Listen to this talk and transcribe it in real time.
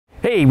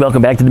Hey,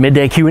 welcome back to the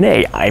Midday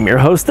Q&A. I'm your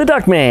host, the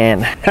Duckman.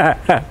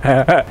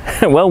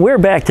 Well, we're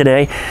back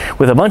today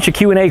with a bunch of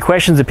Q&A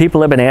questions that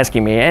people have been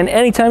asking me. And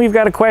anytime you've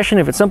got a question,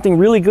 if it's something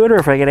really good or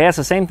if I get asked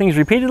the same things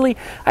repeatedly,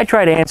 I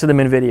try to answer them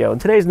in video. And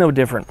today's no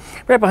different.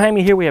 Right behind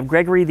me here, we have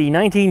Gregory, the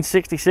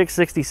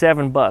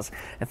 1966-67 bus.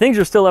 And things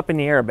are still up in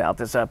the air about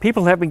this.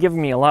 People have been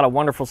giving me a lot of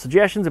wonderful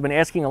suggestions. Have been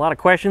asking a lot of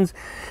questions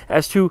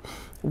as to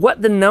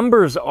what the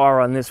numbers are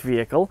on this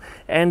vehicle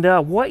and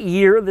what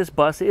year this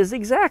bus is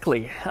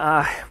exactly.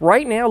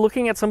 Right now,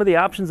 looking at some of the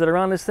options that are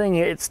on this thing,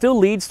 it still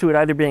leads to it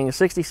either being a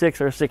 66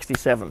 or a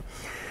 67.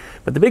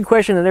 But the big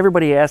question that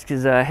everybody asks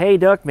is, hey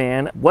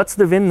Duckman, what's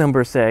the VIN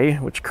number say,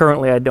 which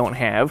currently I don't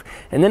have,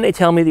 and then they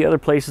tell me the other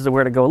places of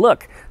where to go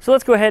look. So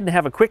let's go ahead and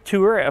have a quick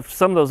tour of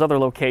some of those other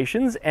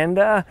locations and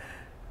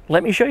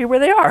let me show you where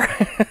they are.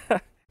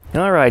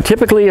 All right,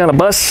 typically on a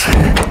bus,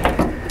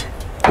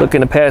 look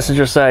in the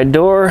passenger side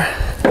door.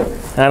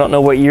 I don't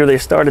know what year they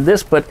started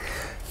this, but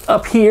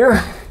up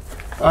here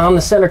on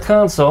the center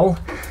console,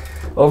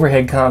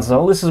 overhead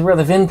console, this is where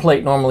the VIN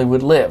plate normally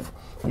would live.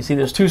 You see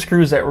there's two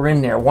screws that were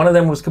in there. One of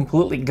them was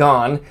completely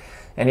gone,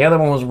 and the other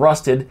one was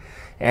rusted,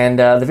 and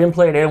the VIN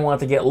plate, I didn't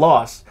want it to get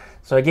lost.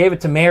 So I gave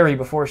it to Mary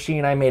before she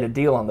and I made a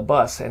deal on the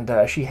bus,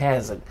 and she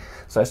has it.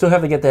 So I still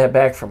have to get that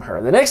back from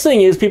her. The next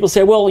thing is people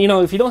say, well, you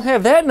know, if you don't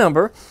have that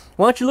number,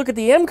 why don't you look at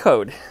the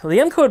MCode? Well, the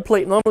MCode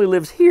plate normally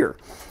lives here.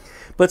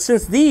 But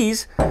since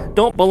these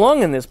don't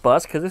belong in this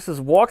bus, because this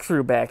is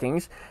walk-through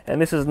backings,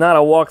 and this is not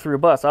a walk-through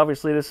bus,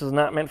 obviously this is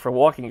not meant for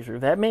walking through.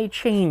 That may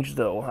change,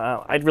 though.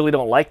 I really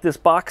don't like this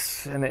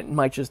box, and it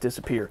might just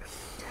disappear.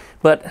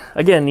 But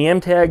again, the M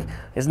tag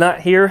is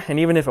not here, and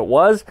even if it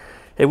was,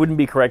 it wouldn't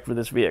be correct for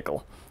this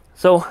vehicle.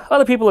 So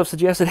other people have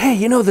suggested, hey,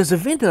 you know, there's a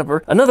VIN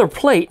number, another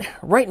plate,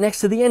 right next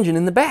to the engine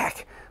in the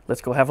back.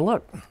 Let's go have a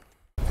look.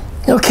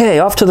 Okay,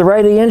 off to the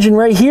right of the engine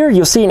right here,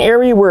 you'll see an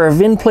area where a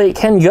VIN plate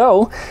can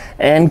go,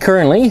 and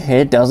currently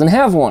it doesn't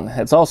have one.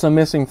 It's also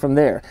missing from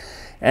there.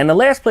 And the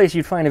last place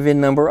you'd find a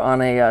VIN number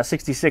on a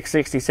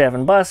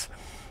 66-67 bus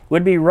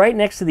would be right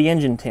next to the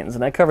engine tins,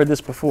 and I covered this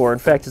before. In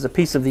fact, there's a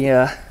piece of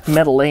the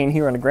metal laying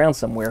here on the ground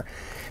somewhere.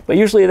 But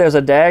usually there's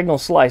a diagonal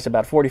slice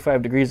about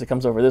 45 degrees that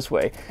comes over this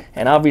way,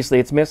 and obviously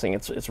it's missing.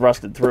 It's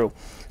rusted through.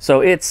 So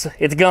it's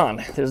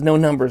gone. There's no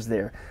numbers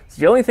there. So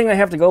the only thing I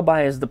have to go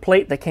by is the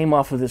plate that came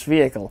off of this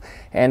vehicle.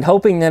 And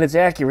hoping that it's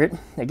accurate,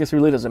 I guess it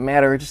really doesn't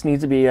matter. It just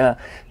needs to be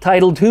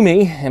titled to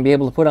me and be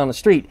able to put on the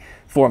street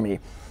for me.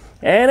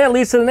 And that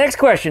leads to the next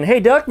question.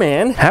 Hey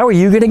Duckman, how are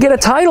you going to get a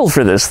title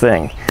for this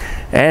thing?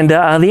 And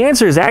the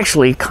answer is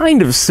actually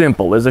kind of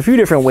simple. There's a few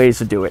different ways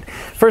to do it.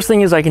 First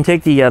thing is I can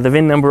take the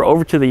VIN number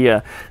over to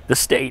the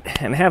state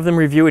and have them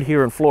review it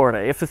here in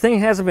Florida. If the thing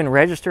hasn't been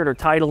registered or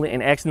titled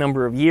in X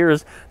number of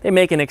years, they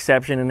make an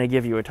exception and they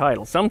give you a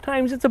title.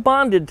 Sometimes it's a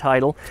bonded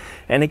title,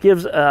 and it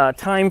gives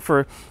time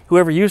for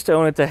whoever used to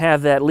own it to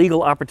have that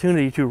legal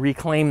opportunity to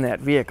reclaim that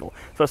vehicle.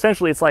 So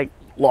essentially it's like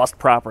lost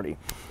property.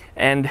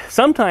 And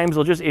sometimes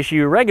they'll just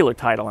issue a regular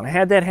title, and I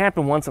had that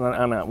happen once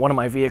on one of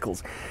my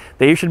vehicles.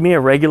 They issued me a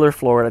regular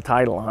Florida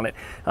title on it.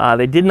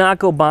 They did not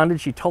go bonded.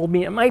 She told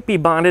me it might be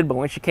bonded, but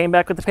when she came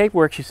back with the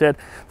paperwork, she said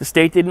the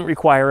state didn't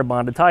require a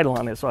bonded title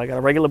on it. So I got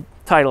a regular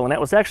title, and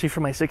that was actually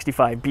for my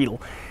 65 Beetle.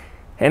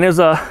 And there's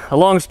a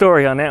long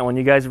story on that one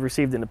you guys have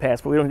received in the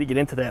past, but we don't need to get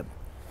into that.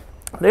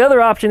 The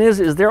other option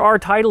is there are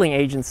titling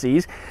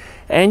agencies,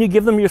 and you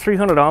give them your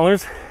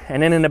 $300,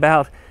 and then in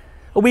about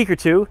a week or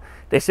two,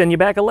 they send you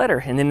back a letter,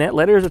 and in that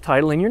letter is a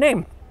title in your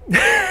name.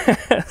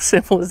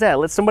 Simple as that.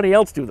 Let somebody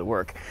else do the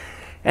work.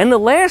 And the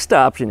last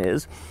option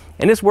is,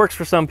 and this works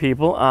for some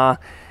people,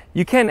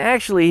 you can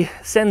actually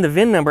send the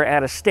VIN number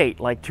out of state,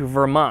 like to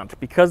Vermont.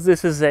 Because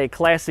this is a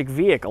classic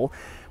vehicle,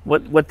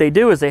 what they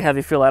do is they have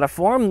you fill out a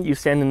form, you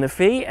send in the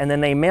fee, and then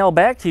they mail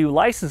back to you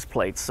license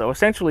plates. So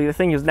essentially the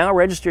thing is now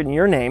registered in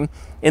your name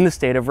in the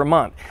state of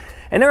Vermont.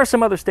 And there are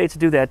some other states that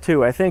do that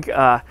too. I think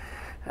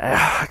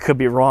I could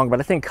be wrong, but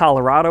I think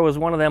Colorado is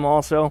one of them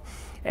also.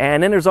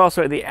 And then there's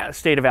also the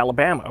state of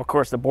Alabama. Of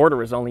course, the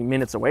border is only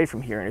minutes away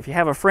from here. And if you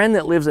have a friend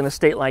that lives in a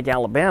state like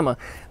Alabama,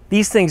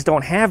 these things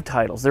don't have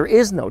titles. There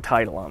is no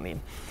title on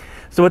them.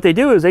 So what they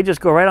do is they just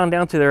go right on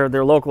down to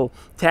their local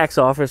tax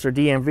office or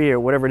DMV or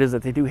whatever it is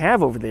that they do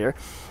have over there.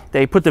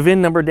 They put the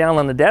VIN number down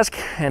on the desk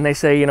and they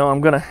say, you know,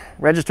 I'm going to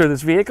register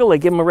this vehicle. They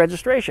give them a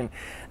registration.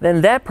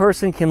 Then that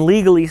person can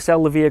legally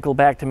sell the vehicle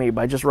back to me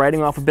by just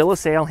writing off a bill of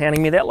sale,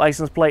 handing me that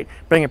license plate,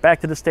 bring it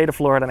back to the state of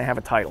Florida, and I have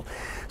a title.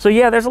 So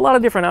yeah, there's a lot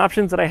of different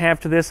options that I have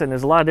to this, and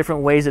there's a lot of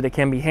different ways that it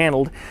can be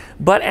handled.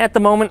 But at the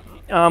moment,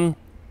 I'm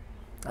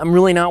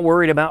really not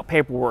worried about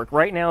paperwork.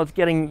 Right now it's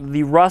getting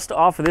the rust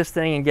off of this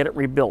thing and get it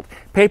rebuilt.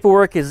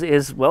 Paperwork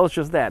is well, it's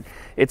just that.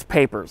 It's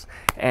papers.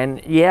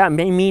 And yeah, it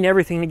may mean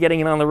everything to getting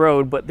it on the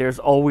road, but there's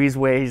always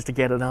ways to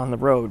get it on the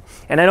road.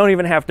 And I don't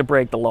even have to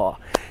break the law.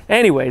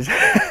 Anyways,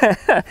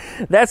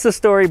 that's the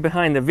story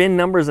behind the VIN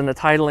numbers and the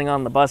titling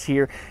on the bus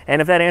here.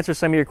 And if that answers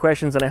some of your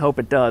questions, and I hope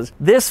it does.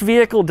 This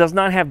vehicle does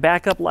not have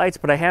backup lights,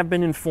 but I have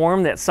been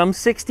informed that some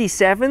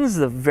 67s,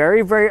 the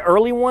very, very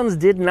early ones,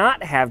 did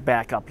not have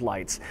backup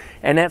lights.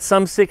 and that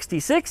some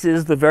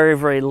 66s, the very,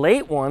 very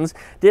late ones,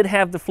 did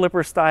have the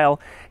flipper style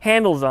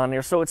handles on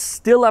there. So it's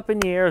still up in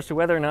the air as to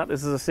whether or not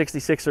this is a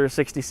 66 or a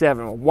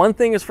 67. One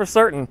thing is for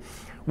certain,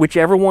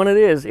 whichever one it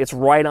is, it's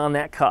right on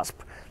that cusp.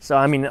 So,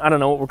 I mean, I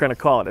don't know what we're going to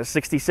call it, a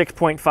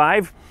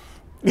 66.5?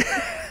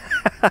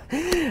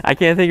 I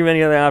can't think of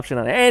any other option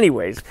on it.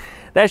 Anyways,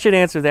 that should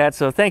answer that.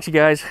 So thanks, you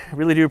guys. I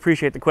really do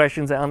appreciate the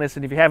questions on this.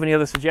 And if you have any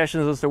other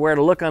suggestions as to where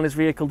to look on this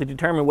vehicle to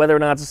determine whether or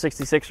not it's a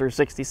 66 or a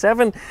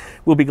 67,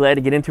 we'll be glad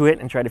to get into it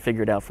and try to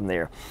figure it out from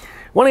there.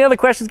 One of the other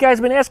questions guys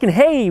have been asking,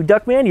 hey,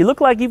 Duckman, you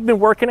look like you've been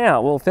working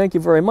out. Well, thank you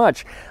very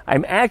much.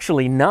 I'm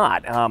actually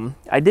not.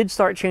 I did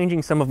start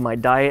changing some of my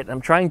diet.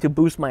 I'm trying to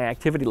boost my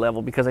activity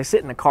level because I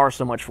sit in the car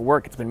so much for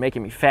work. It's been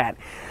making me fat.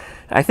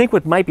 I think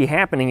what might be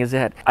happening is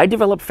that I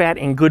develop fat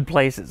in good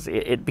places.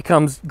 It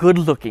becomes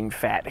good-looking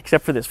fat,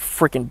 except for this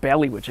freaking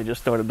belly, which I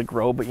just started to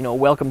grow. But, you know,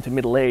 welcome to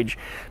middle age.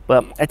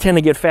 But I tend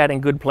to get fat in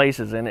good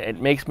places, and it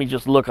makes me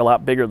just look a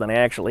lot bigger than I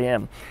actually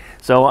am.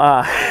 So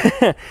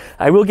I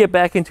will get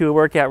back into a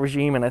workout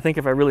regime, and I think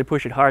if I really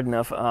push it hard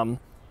enough,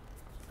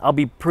 I'll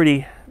be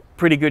pretty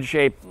good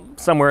shape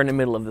somewhere in the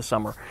middle of the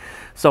summer.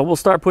 So we'll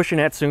start pushing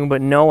that soon,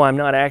 but no, I'm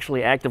not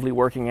actually actively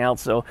working out.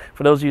 So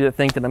for those of you that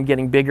think that I'm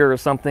getting bigger or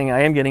something,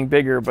 I am getting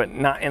bigger, but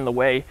not in the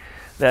way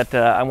that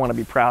I want to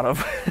be proud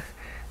of.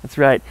 That's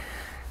right.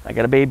 I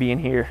got a baby in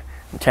here.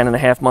 I'm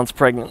 10.5 months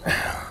pregnant.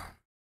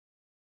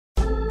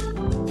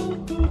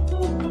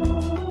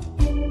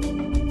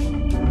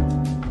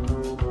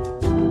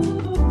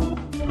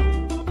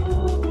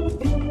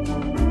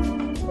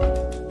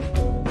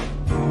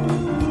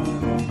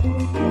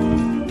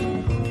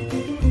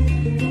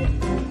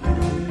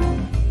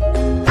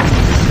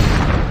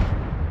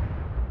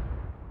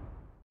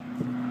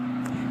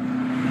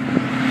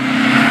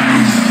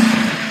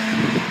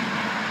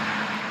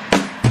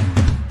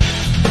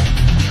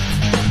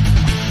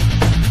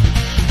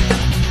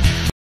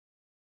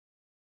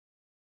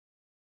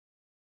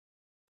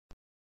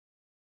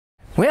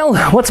 Well,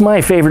 what's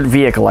my favorite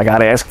vehicle, I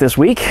got asked this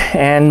week,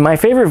 and my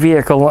favorite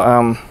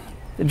vehicle,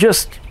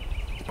 just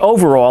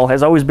overall,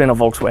 has always been a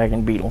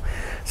Volkswagen Beetle.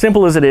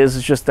 Simple as it is,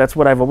 it's just that's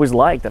what I've always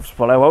liked. That's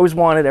what I've always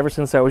wanted ever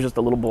since I was just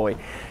a little boy.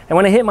 And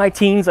when I hit my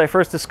teens, I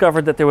first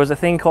discovered that there was a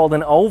thing called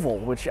an oval,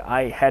 which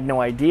I had no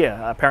idea.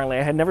 Apparently,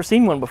 I had never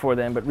seen one before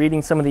then, but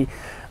reading some of the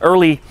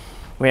early,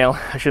 well,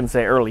 I shouldn't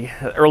say early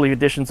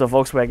editions of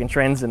Volkswagen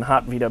Trends and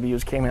Hot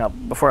VWs came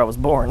out before I was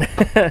born.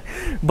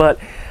 But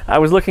I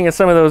was looking at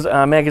some of those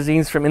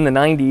magazines from in the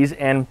 90s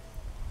and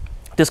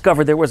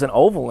discovered there was an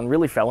oval and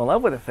really fell in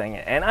love with the thing.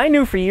 And I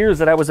knew for years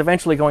that I was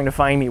eventually going to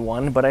find me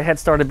one, but I had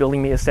started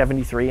building me a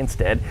 73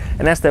 instead,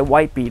 and that's that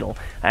white Beetle.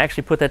 I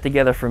actually put that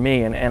together for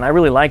me, and I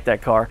really like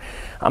that car.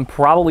 I'm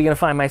probably going to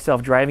find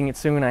myself driving it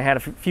soon. I had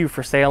a few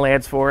for sale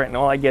ads for it, and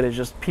all I get is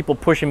just people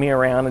pushing me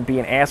around and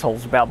being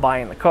assholes about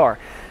buying the car.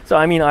 So,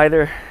 I mean,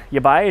 either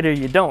you buy it or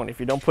you don't. If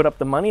you don't put up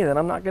the money, then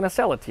I'm not going to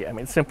sell it to you. I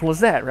mean, simple as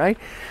that, right?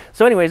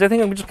 So anyways, I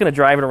think I'm just going to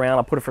drive it around.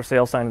 I'll put a for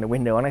sale sign in the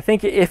window. And I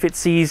think if it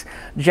sees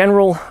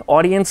general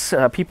audience,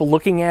 people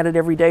looking at it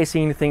every day,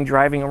 seeing the thing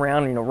driving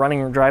around, you know, running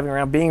and driving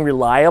around, being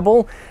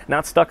reliable,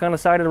 not stuck on the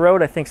side of the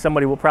road, I think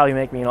somebody will probably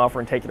make me an offer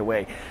and take it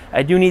away.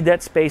 I do need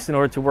that space in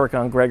order to work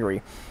on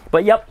Gregory.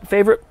 But yep,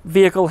 favorite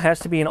vehicle has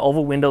to be an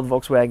oval windowed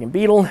Volkswagen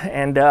Beetle.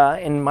 And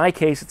in my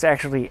case, it's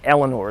actually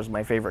Eleanor's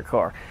my favorite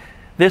car.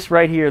 This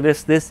right here,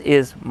 this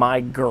is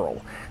my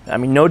girl. I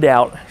mean, no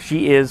doubt,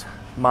 she is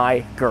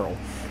my girl.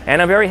 And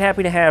I'm very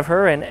happy to have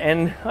her,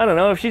 and I don't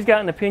know, if she's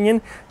got an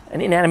opinion, an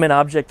inanimate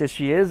object as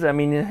she is, I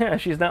mean,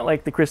 she's not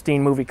like the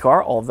Christine movie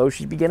car, although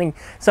she's be getting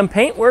some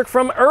paint work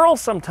from Earl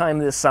sometime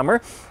this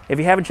summer. If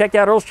you haven't checked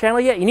out Earl's channel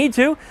yet, you need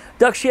to.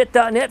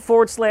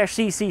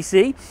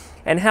 duckshit.net/CCC.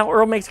 And how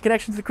Earl makes a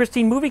connection to the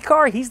Christine movie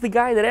car, he's the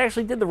guy that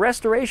actually did the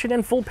restoration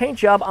and full paint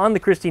job on the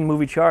Christine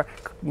movie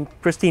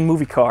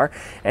car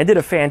and did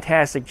a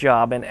fantastic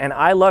job. And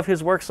I love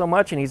his work so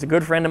much, and he's a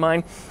good friend of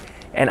mine.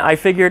 And I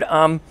figured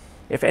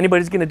if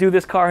anybody's going to do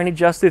this car any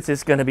justice,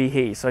 it's going to be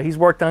he. So he's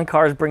worked on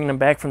cars bringing them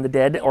back from the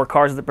dead, or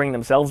cars that bring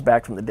themselves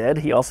back from the dead.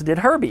 He also did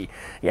Herbie.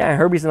 Yeah,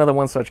 Herbie's another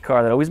one such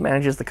car that always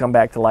manages to come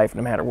back to life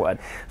no matter what.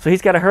 So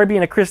he's got a Herbie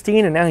and a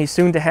Christine, and now he's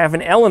soon to have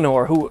an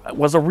Eleanor, who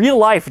was a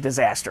real-life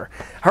disaster.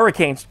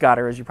 Hurricanes got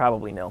her, as you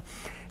probably know.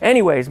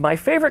 Anyways, my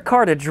favorite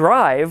car to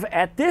drive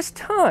at this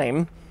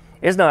time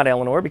is not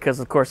Eleanor, because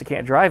of course I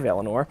can't drive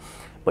Eleanor,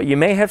 but you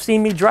may have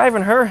seen me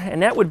driving her,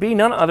 and that would be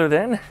none other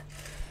than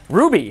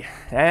Ruby.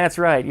 That's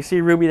right. You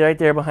see Ruby right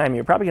there behind me.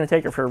 We're probably going to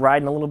take her for a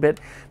ride in a little bit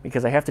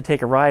because I have to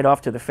take a ride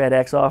off to the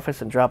FedEx office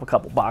and drop a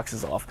couple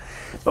boxes off.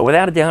 But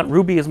without a doubt,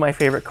 Ruby is my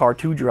favorite car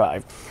to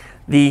drive.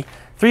 The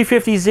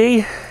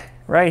 350Z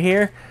right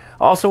here,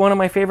 also one of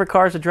my favorite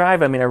cars to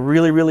drive. I mean, I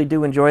really, really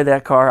do enjoy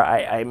that car.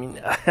 I mean,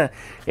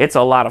 it's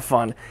a lot of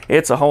fun.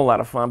 It's a whole lot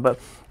of fun.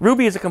 But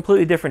Ruby is a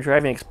completely different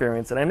driving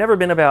experience, and I've never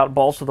been about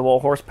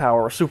balls-to-the-wall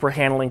horsepower or super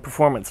handling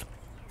performance.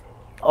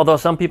 Although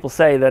some people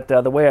say that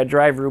the way I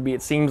drive Ruby,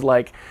 it seems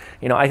like,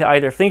 you know, I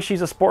either think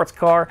she's a sports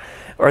car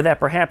or that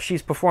perhaps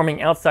she's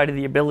performing outside of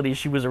the abilities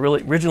she was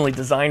originally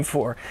designed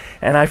for.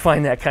 And I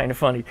find that kind of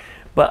funny.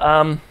 But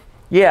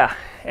Yeah,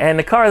 and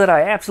the car that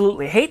I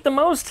absolutely hate the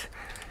most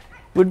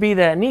would be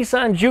that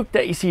Nissan Juke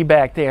that you see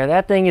back there.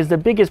 That thing is the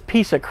biggest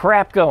piece of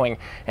crap going.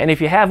 And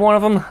if you have one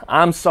of them,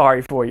 I'm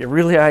sorry for you.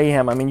 Really, I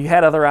am. I mean, you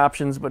had other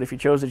options, but if you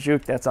chose a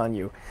Juke, that's on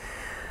you.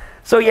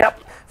 So, yep,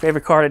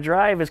 favorite car to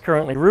drive is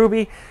currently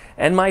Ruby.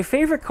 And my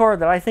favorite car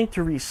that I think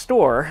to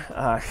restore,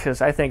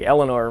 because I think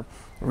Eleanor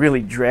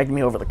really dragged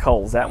me over the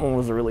coals. That one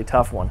was a really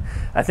tough one.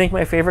 I think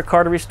my favorite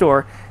car to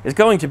restore is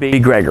going to be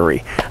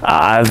Gregory.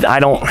 I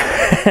don't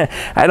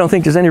I don't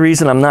think there's any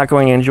reason I'm not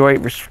going to enjoy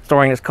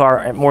restoring this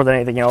car more than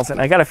anything else, and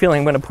I got a feeling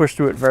I'm going to push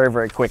through it very,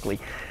 very quickly.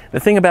 The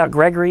thing about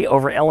Gregory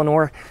over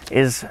Eleanor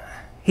is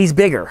he's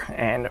bigger,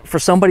 and for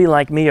somebody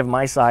like me of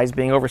my size,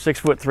 being over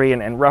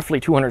 6'3" and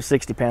roughly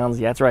 260 pounds,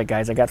 yeah, that's right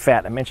guys, I got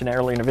fat, I mentioned that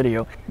earlier in the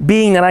video,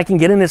 being that I can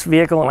get in this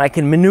vehicle and I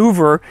can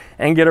maneuver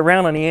and get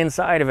around on the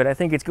inside of it, I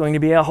think it's going to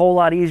be a whole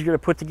lot easier to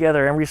put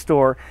together and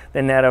restore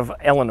than that of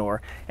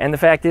Eleanor. And the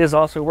fact is,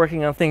 also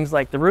working on things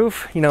like the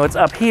roof, you know, it's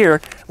up here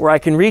where I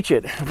can reach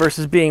it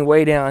versus being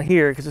way down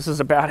here, because this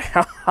is about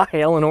how high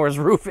Eleanor's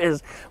roof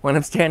is when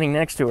I'm standing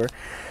next to her.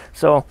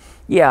 So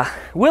yeah,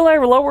 will I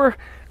lower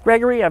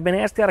Gregory? I've been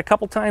asked that a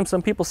couple times.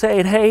 Some people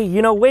say, hey,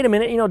 you know, wait a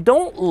minute, you know,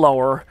 don't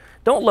lower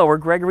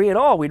Gregory at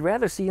all. We'd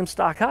rather see him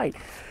stock height.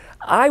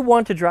 I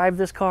want to drive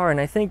this car,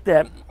 and I think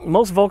that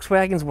most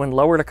Volkswagens, when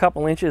lowered a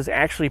couple inches,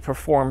 actually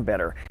perform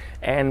better.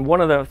 And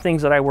one of the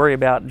things that I worry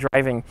about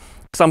driving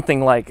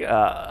something like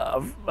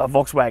a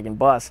Volkswagen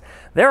bus,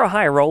 they're a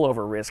high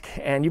rollover risk.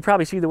 And you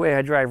probably see the way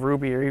I drive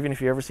Ruby, or even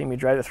if you ever see me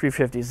drive the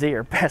 350Z,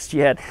 or best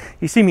yet,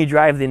 you see me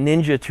drive the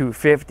Ninja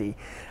 250.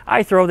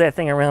 I throw that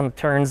thing around the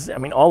turns, I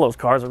mean, all those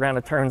cars around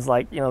the turns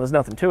like, you know, there's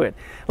nothing to it.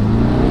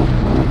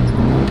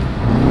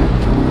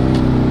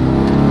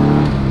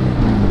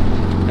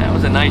 That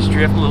was a nice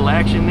drift, little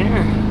action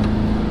there.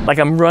 Like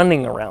I'm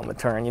running around the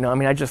turn, you know, I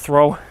mean, I just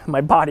throw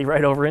my body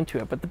right over into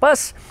it. But the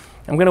bus,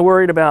 I'm going to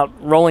worry about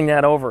rolling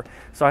that over.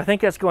 So I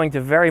think that's going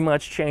to very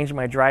much change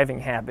my driving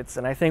habits.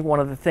 And I think one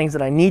of the things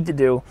that I need to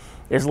do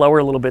is lower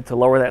a little bit to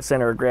lower that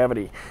center of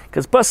gravity.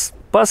 Because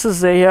bus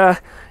is a,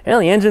 well,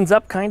 the engine's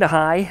up kind of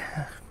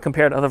high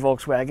compared to other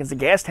Volkswagens. The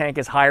gas tank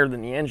is higher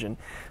than the engine,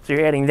 so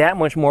you're adding that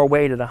much more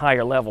weight at a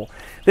higher level.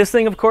 This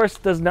thing, of course,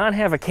 does not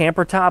have a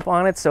camper top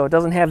on it, so it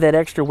doesn't have that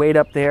extra weight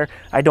up there.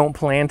 I don't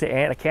plan to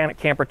add a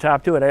camper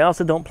top to it. I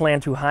also don't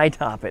plan to high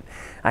top it.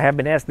 I have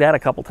been asked that a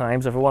couple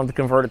times if I wanted to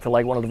convert it to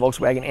like one of the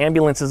Volkswagen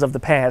ambulances of the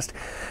past,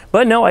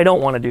 but no, I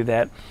don't want to do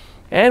that.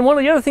 And one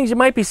of the other things you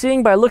might be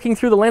seeing by looking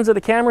through the lens of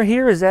the camera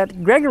here is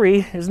that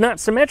Gregory is not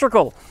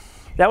symmetrical.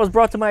 That was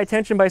brought to my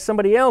attention by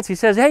somebody else. He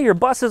says, hey, your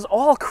bus is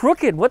all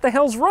crooked. What the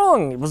hell's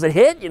wrong? Was it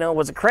hit? You know,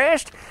 was it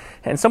crashed?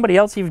 And somebody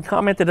else even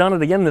commented on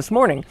it again this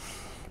morning.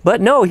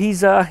 But no,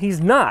 he's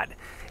not.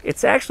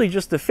 It's actually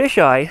just the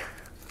fisheye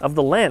of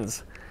the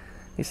lens.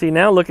 You see,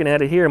 now looking at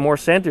it here, more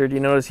centered, you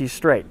notice he's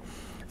straight.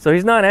 So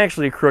he's not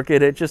actually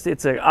crooked.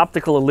 It's an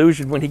optical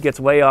illusion when he gets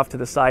way off to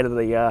the side of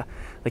the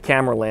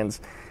camera lens.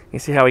 You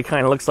see how he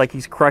kind of looks like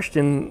he's crushed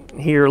in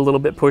here, a little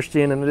bit pushed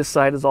in, and this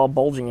side is all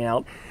bulging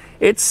out.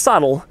 It's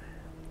subtle,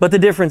 but the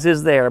difference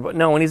is there. But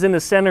no, when he's in the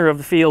center of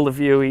the field of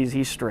view,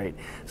 he's straight.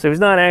 So he's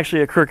not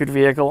actually a crooked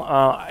vehicle.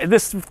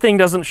 This thing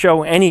doesn't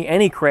show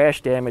any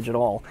crash damage at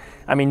all.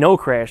 I mean, no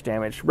crash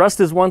damage.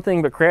 Rust is one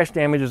thing, but crash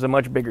damage is a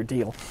much bigger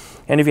deal.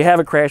 And if you have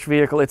a crashed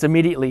vehicle, it's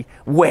immediately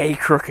way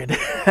crooked.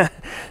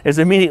 There's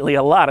immediately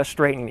a lot of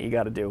straightening that you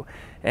got to do.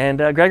 And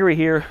Gregory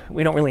here,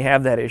 we don't really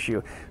have that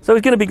issue. So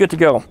he's going to be good to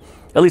go.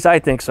 At least I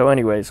think so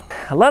anyways.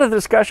 A lot of the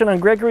discussion on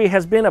Gregory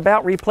has been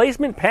about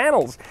replacement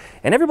panels.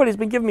 And everybody's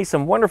been giving me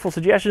some wonderful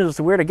suggestions as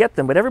to where to get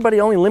them, but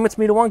everybody only limits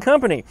me to one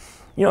company.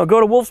 You know,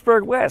 go to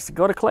Wolfsburg West,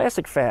 go to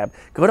Classic Fab,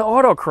 go to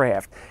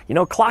Autocraft. You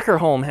know,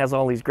 Clockerholm has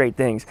all these great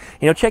things.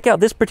 You know, check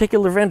out this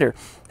particular vendor.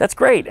 That's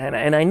great.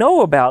 And I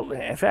know about,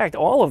 in fact,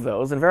 all of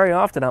those. And very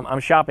often I'm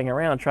shopping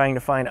around trying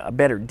to find a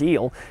better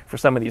deal for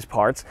some of these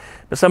parts.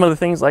 But some of the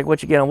things like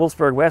what you get on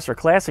Wolfsburg West or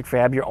Classic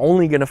Fab, you're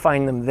only going to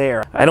find them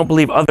there. I don't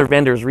believe other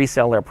vendors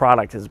resell their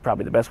product is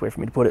probably the best way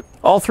for me to put it.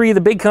 All three of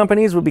the big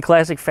companies would be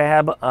Classic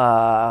Fab,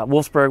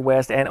 Wolfsburg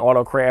West, and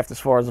Autocraft as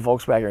far as the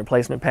Volkswagen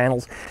replacement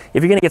panels.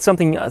 If you're going to get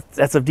something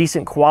that's of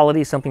decent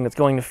quality, something that's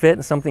going to fit,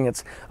 and something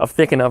that's of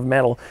thick enough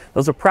metal,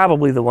 those are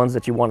probably the ones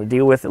that you want to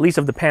deal with, at least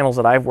of the panels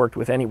that I've worked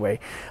with anyway.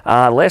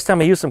 Last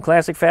time I used some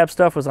Classic Fab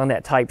stuff was on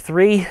that Type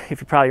 3. If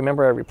you probably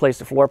remember, I replaced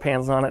the floor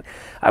pans on it.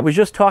 I was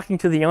just talking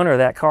to the owner of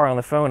that car on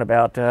the phone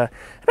about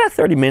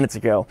 30 minutes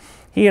ago.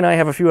 He and I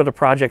have a few other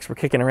projects we're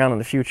kicking around in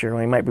the future.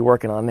 We might be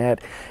working on that.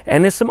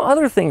 And there's some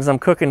other things I'm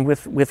cooking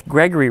with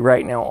Gregory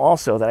right now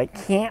also that I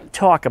can't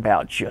talk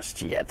about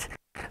just yet.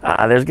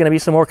 There's going to be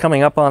some more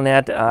coming up on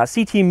that.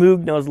 CT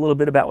Moog knows a little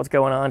bit about what's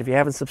going on. If you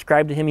haven't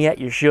subscribed to him yet,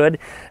 you should.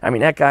 I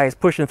mean, that guy is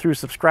pushing through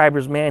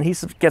subscribers, man. He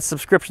gets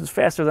subscriptions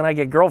faster than I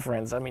get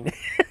girlfriends. I mean,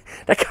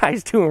 that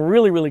guy's doing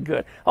really, really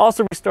good.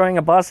 Also restoring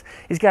a bus.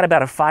 He's got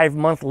about a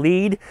 5-month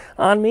lead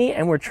on me,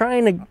 and we're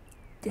trying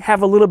to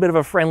have a little bit of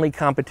a friendly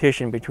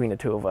competition between the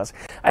two of us.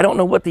 I don't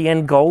know what the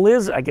end goal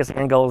is. I guess the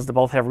end goal is to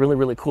both have really,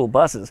 really cool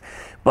buses.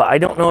 But I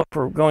don't know if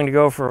we're going to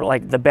go for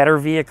like the better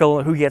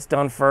vehicle, who gets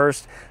done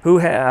first, who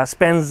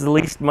spends the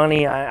least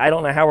money. I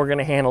don't know how we're going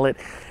to handle it.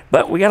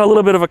 But we got a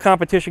little bit of a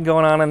competition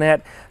going on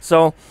that.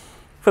 So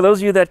for those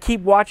of you that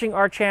keep watching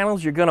our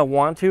channels, you're going to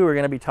want to. We're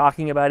going to be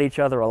talking about each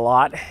other a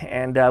lot,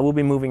 and we'll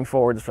be moving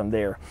forwards from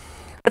there.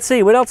 Let's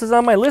see, what else is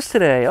on my list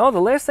today? Oh, the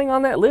last thing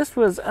on that list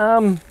was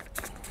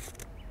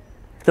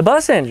the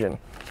bus engine.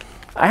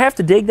 I have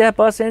to dig that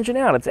bus engine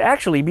out. It's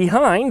actually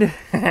behind.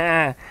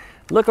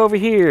 Look over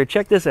here.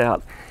 Check this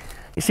out.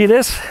 You see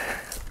this?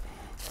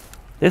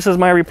 This is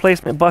my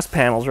replacement bus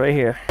panels right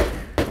here.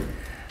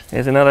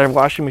 There's another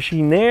washing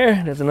machine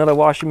there. There's another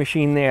washing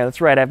machine there.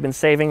 That's right. I've been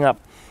saving up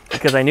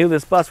because I knew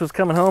this bus was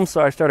coming home,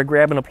 so I started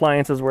grabbing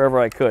appliances wherever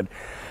I could.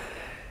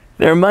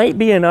 There might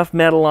be enough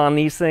metal on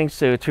these things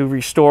to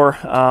restore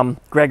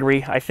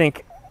Gregory. I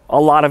think a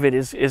lot of it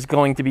is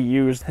going to be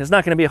used. There's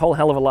not going to be a whole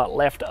hell of a lot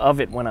left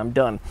of it when I'm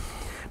done.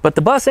 But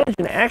the bus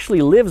engine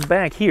actually lives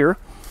back here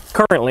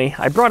currently.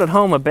 I brought it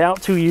home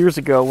about 2 years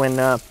ago when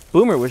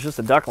Boomer was just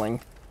a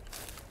duckling.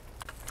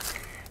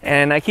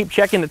 And I keep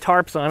checking the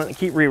tarps on it and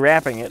keep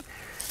rewrapping it.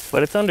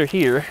 But it's under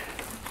here.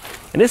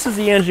 And this is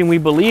the engine we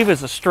believe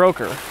is a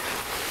stroker.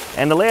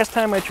 And the last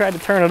time I tried to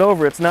turn it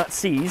over, it's not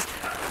seized.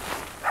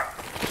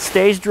 It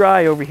stays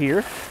dry over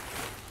here.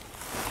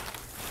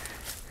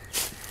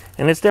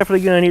 And it's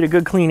definitely going to need a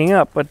good cleaning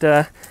up, but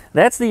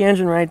that's the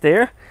engine right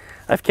there.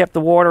 I've kept the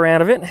water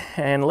out of it,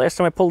 and the last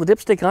time I pulled the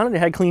dipstick on it, it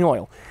had clean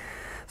oil.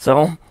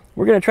 So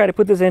we're going to try to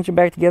put this engine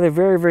back together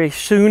very, very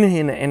soon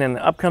in an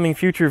upcoming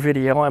future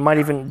video. I might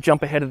even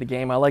jump ahead of the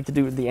game. I like to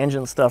do the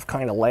engine stuff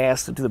kind of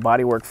last, to do the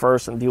body work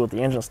first and deal with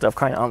the engine stuff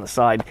kind of on the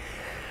side.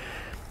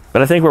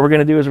 But I think what we're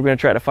going to do is we're going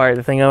to try to fire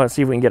the thing out and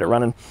see if we can get it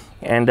running.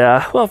 And,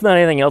 well, if not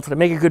anything else, to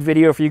make a good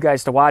video for you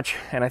guys to watch,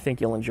 and I think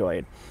you'll enjoy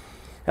it.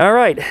 All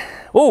right.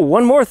 Oh,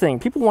 one more thing.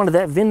 People wanted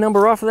that VIN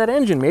number off of that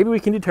engine. Maybe we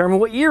can determine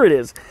what year it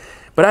is.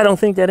 But I don't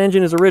think that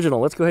engine is original.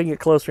 Let's go ahead and get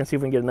closer and see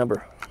if we can get a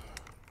number.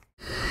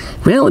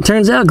 Well, it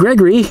turns out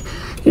Gregory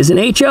is an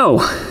HO.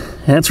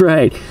 That's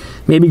right.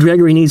 Maybe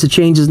Gregory needs to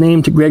change his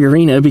name to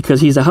Gregorina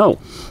because he's a hoe.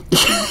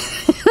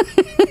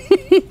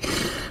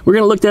 We're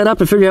going to look that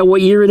up and figure out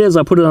what year it is.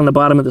 I'll put it on the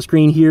bottom of the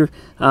screen here.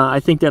 I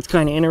think that's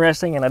kind of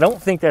interesting, and I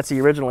don't think that's the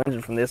original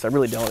engine from this. I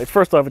really don't.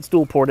 First off, it's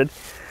dual ported.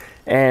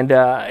 And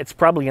it's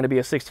probably going to be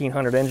a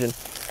 1600 engine.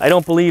 I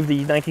don't believe the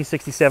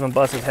 1967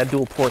 buses had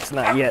dual ports,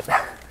 not yet.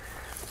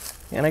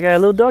 And I got a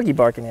little doggy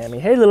barking at me.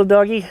 Hey, little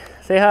doggy,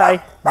 say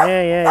hi.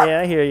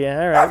 Yeah, I hear you.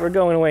 All right, we're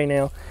going away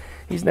now.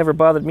 He's never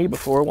bothered me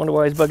before. Wonder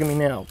why he's bugging me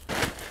now.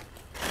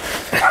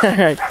 All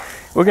right,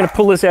 we're going to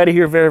pull this out of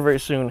here very, very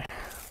soon.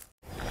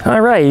 All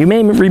right, you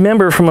may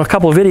remember from a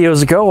couple of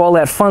videos ago all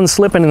that fun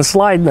slipping and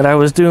sliding that I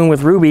was doing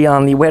with Ruby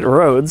on the wet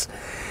roads.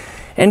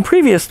 And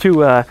previous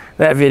to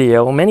that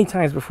video, many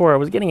times before, I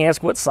was getting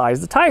asked what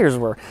size the tires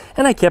were,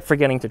 and I kept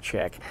forgetting to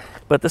check.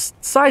 But the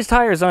size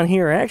tires on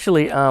here are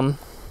actually,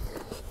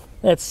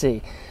 let's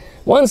see,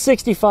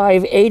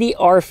 165/80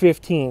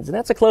 R15s, and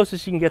that's the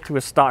closest you can get to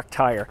a stock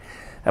tire.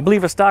 I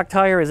believe a stock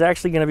tire is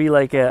actually going to be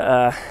like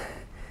a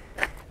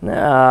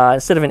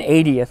instead of an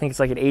 80, I think it's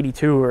like an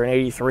 82 or an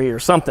 83 or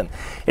something.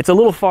 It's a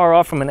little far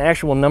off from an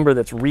actual number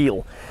that's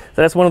real.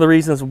 So that's one of the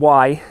reasons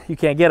why you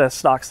can't get a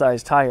stock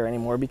size tire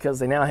anymore, because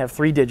they now have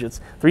 3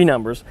 digits, 3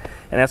 numbers,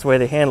 and that's the way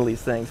they handle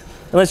these things.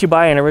 Unless you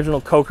buy an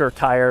original Coker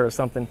tire or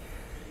something,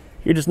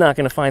 you're just not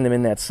going to find them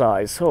in that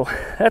size. So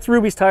that's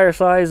Ruby's tire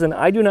size, and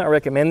I do not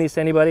recommend these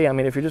to anybody. I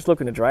mean, if you're just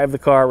looking to drive the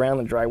car around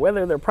in dry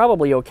weather, they're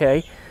probably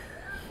okay.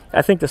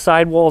 I think the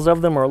sidewalls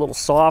of them are a little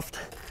soft.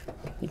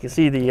 You can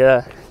see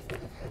the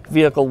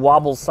vehicle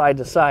wobbles side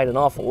to side an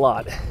awful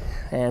lot,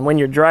 and when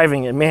you're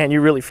driving it, man, you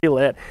really feel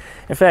that.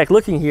 In fact,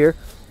 looking here,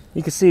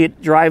 you can see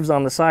it drives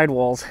on the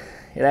sidewalls.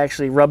 It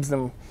actually rubs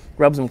them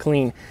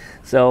clean.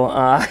 So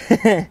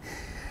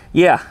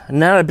yeah,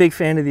 not a big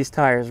fan of these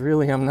tires.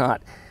 Really, I'm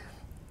not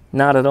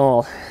at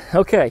all.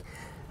 Okay,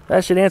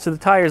 that should answer the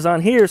tires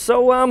on here.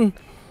 So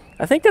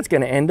I think that's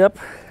going to end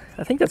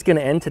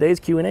today's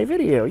Q&A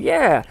video.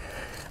 Yeah,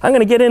 I'm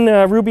going to get in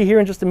Ruby here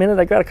in just a minute.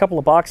 I got a couple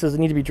of boxes that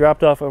need to be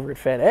dropped off over at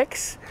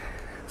FedEx.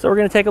 So we're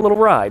going to take a little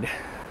ride.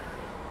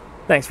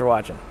 Thanks for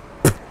watching.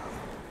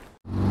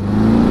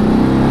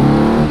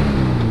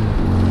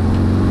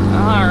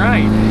 All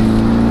right.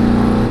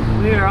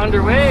 We are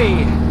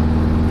underway.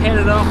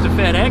 Headed off to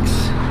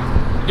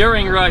FedEx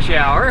during rush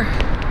hour.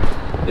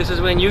 This is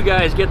when you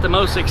guys get the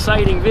most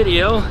exciting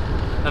video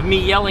of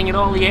me yelling at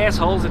all the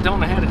assholes that don't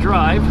know how to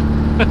drive.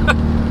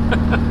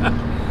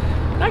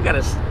 I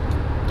gotta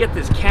get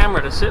this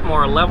camera to sit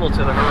more level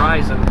to the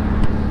horizon.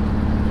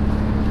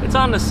 It's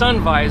on the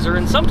sun visor,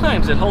 and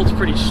sometimes it holds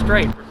pretty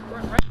straight.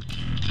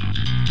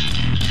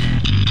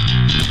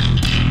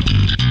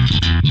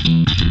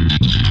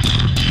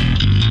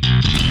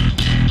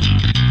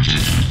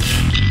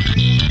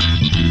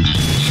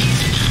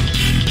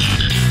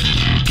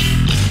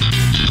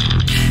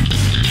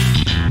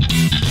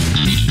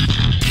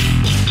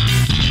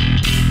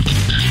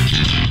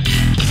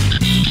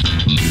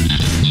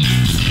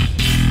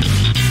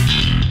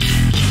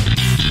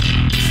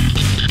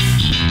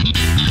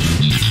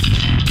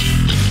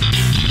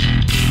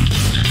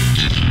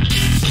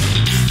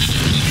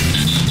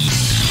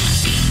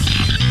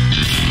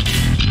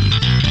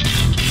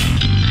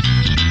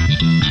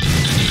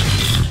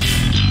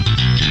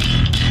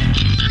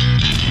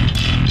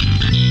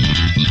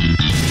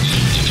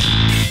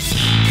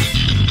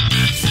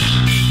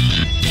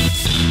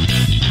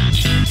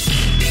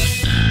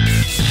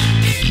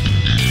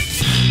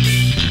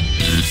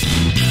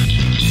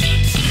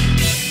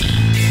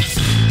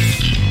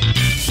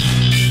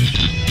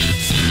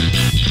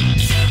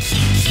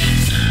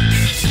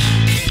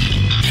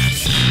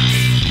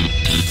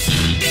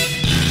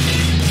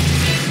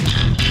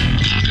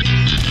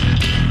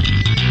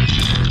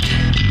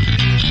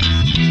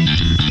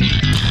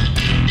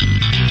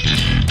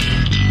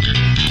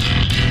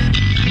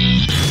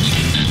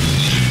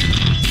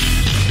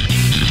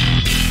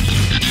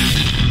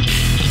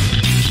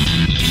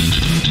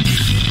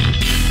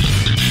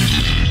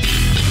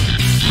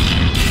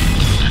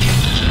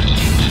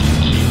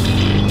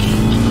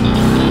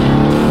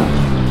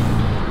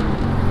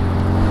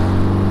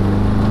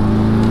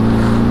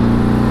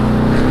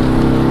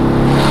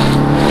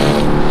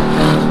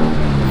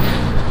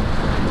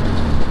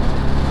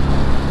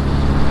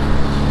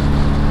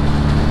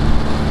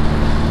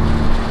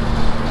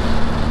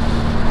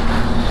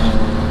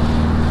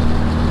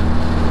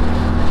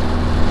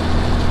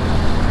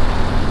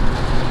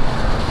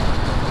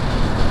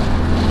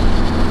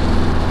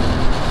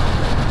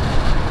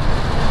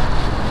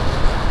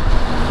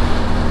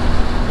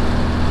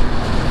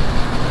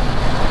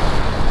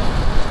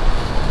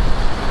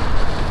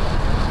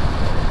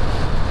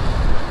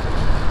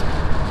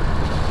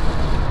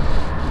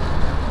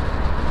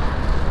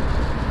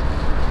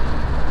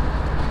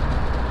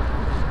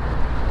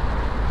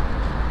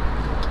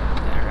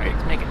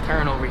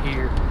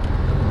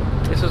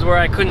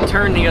 couldn't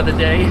turn the other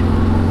day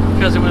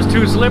because it was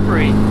too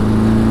slippery.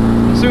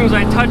 As soon as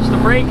I touched the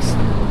brakes,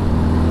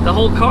 the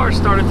whole car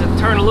started to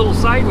turn a little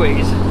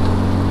sideways.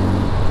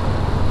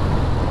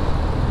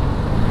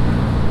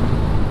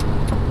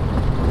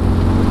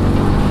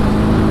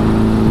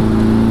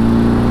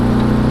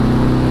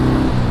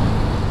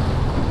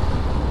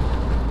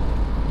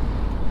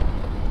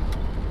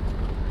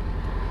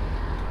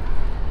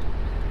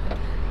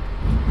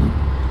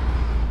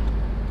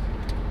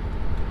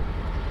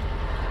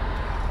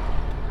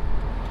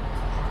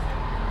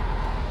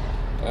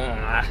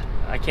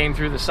 I came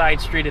through the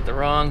side street at the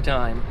wrong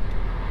time.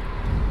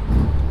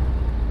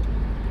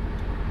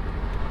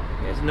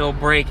 There's no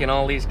brake in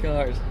all these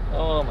cars.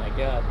 Oh my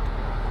God.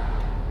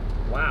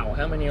 Wow,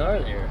 how many are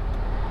there?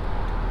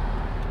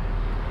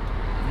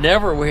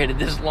 Never waited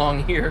this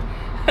long here.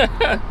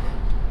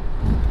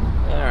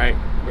 Alright,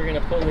 we're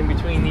gonna pull in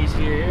between these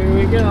here. Here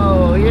we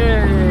go,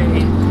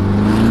 yay!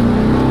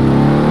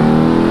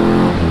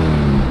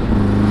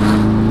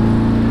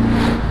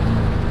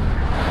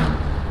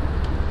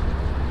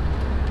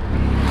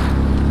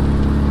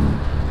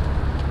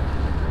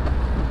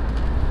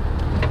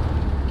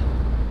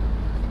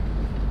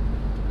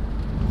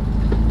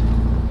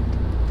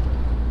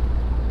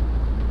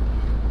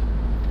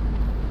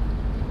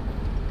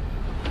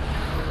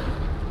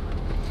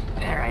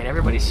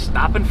 Everybody's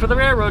stopping for the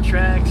railroad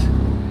tracks.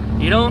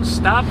 You don't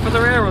stop for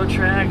the railroad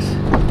tracks.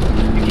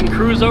 You can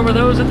cruise over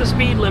those at the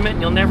speed limit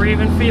and you'll never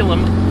even feel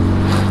them.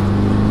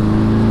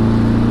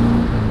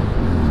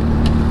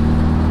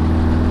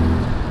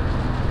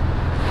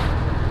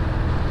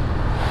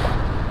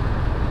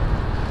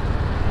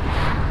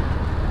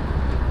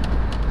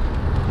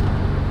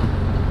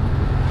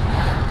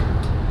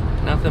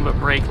 Nothing but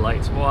brake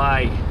lights.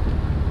 Why?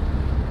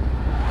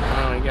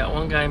 Oh, we got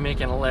one guy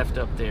making a left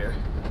up there.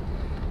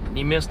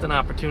 He missed an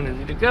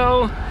opportunity to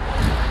go.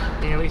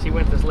 Yeah, at least he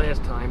went this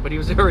last time, but he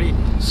was already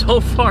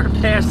so far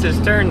past his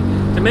turn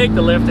to make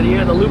the left that he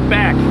had to loop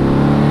back.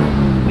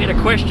 We had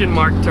a question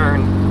mark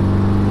turn.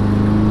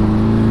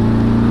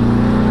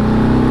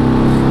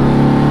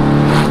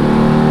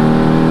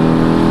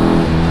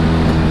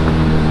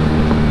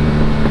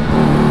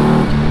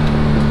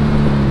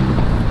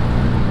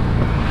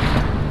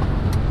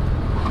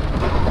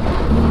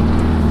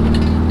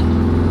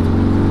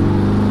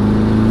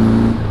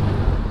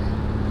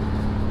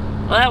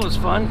 Well, that was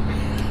fun.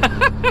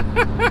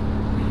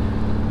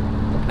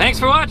 Thanks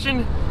for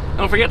watching.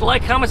 Don't forget to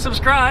like, comment,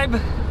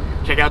 subscribe.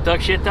 Check out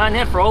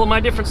duckshit.net for all of my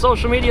different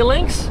social media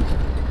links.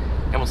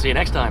 And we'll see you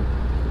next time.